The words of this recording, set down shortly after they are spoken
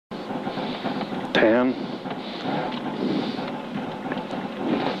10,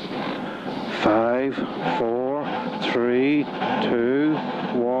 5, 4, 3, 2,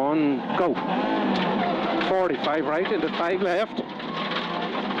 1, go. 45 right into 5 left,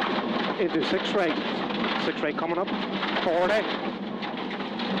 into 6 right, 6 right coming up, 40,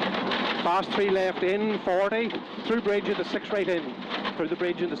 fast 3 left in, 40, through bridge into 6 right in, through the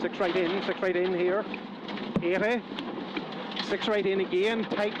bridge into 6 right in, 6 right in here, 80, 6 right in again,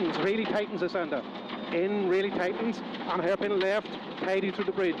 tightens, really tightens this Enda, in, really tightens, and hairpin left, tidy through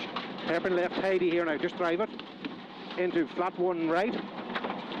the bridge, hairpin left, tidy here now, just drive it, into flat 1 right,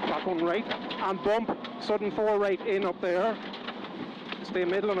 and bump, sudden 4 right in up there, stay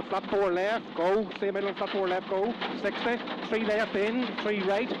middle on a flat 4 left, go, stay middle on flat 4 left, go, 60, 3 left in, 3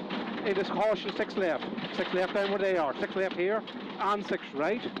 right, into caution 6 left down where they are, 6 left here, and 6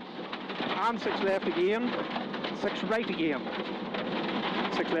 right, and 6 left again, 6 right again,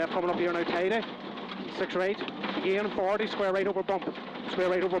 6 left coming up here now, tidy, 6 right, again 40, square right over bump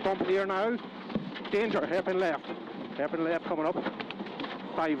here now, danger, hairpin left coming up,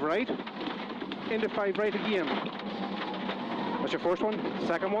 5 right, into 5 right again, that's your first one,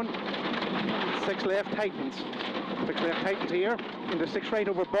 second one, 6 left tightens here, into 6 right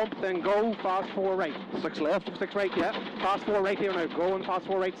over bump, then go, fast 4 right, 6 right, yeah, fast 4 right here now, go and fast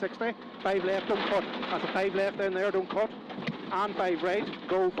 4 right, 60, 5 left, don't cut, that's a 5 left down there, don't cut, and 5 right,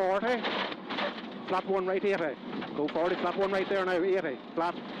 go 40, flat 1 right, 80, go 40, flat 1 right there now, 80,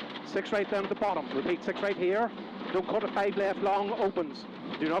 flat, 6 right down at the bottom, repeat 6 right here, don't cut a 5 left long, opens,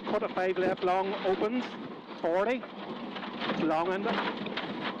 do not cut a 5 left long, opens, 40, it's long Enda,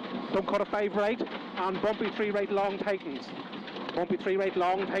 don't cut a 5 right, and bumpy 3 right long tightens,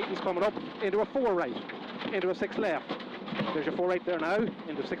 coming up, into a 4 right, into a 6 left, there's your 4 right there now,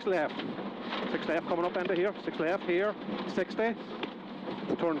 into 6 left coming up Enda here, 6 left here, 60,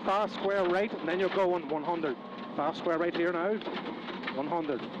 turn fast square right, and then you're going 100, fast square right here now,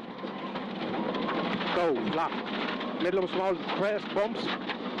 100, go, flat, middle of small crest bumps,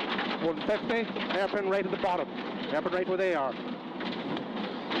 150, hairpin right at the bottom, hairpin right where they are,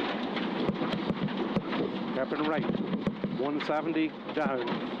 hairpin right, 170 down,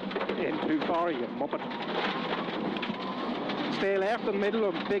 in too far you muppet. Stay left in the middle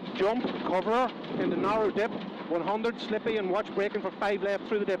of big jump, cover, in the narrow dip, 100, slippy, and watch braking for 5 left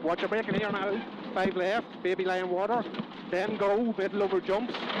through the dip. Watch your braking here now, 5 left, baby line water, then go, middle over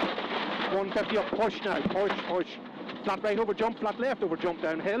jumps, 150 up, push now, push, flat right over jump, flat left over jump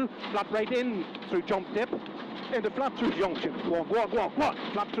downhill, flat right in through jump dip, into flat through junction, walk,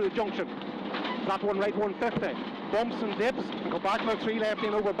 flat through the junction, flat 1 right, 150, bumps and dips, and go back now, 3 left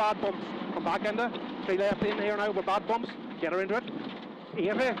in over bad bumps, come back Enda, 3 left in here now over bad bumps, get her into it,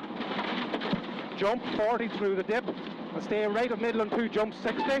 80, jump 40 through the dip, and stay right of middle and 2 jumps,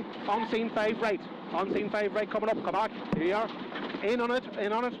 60, unseen 5 right coming up, come back, here you are, in on it,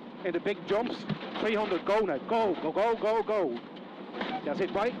 into big jumps, 300, go now, go, that's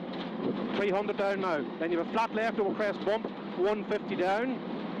it right, 300 down now, then you have a flat left over crest bump, 150 down,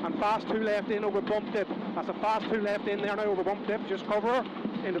 and fast 2 left in over bump dip, that's a fast 2 left in there now over bump dip, just cover,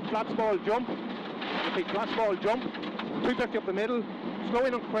 into flat small jump, repeat flat small jump, 250 up the middle, slow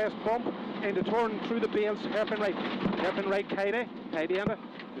in on crest bump, into turn through the bales, hairpin right, tidy Enda,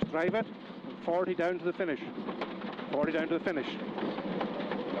 just drive it, and 40 down to the finish,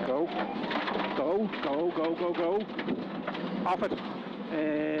 go, off it,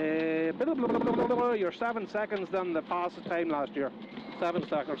 you're 7 seconds than the fastest time last year, 7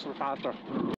 seconds or faster.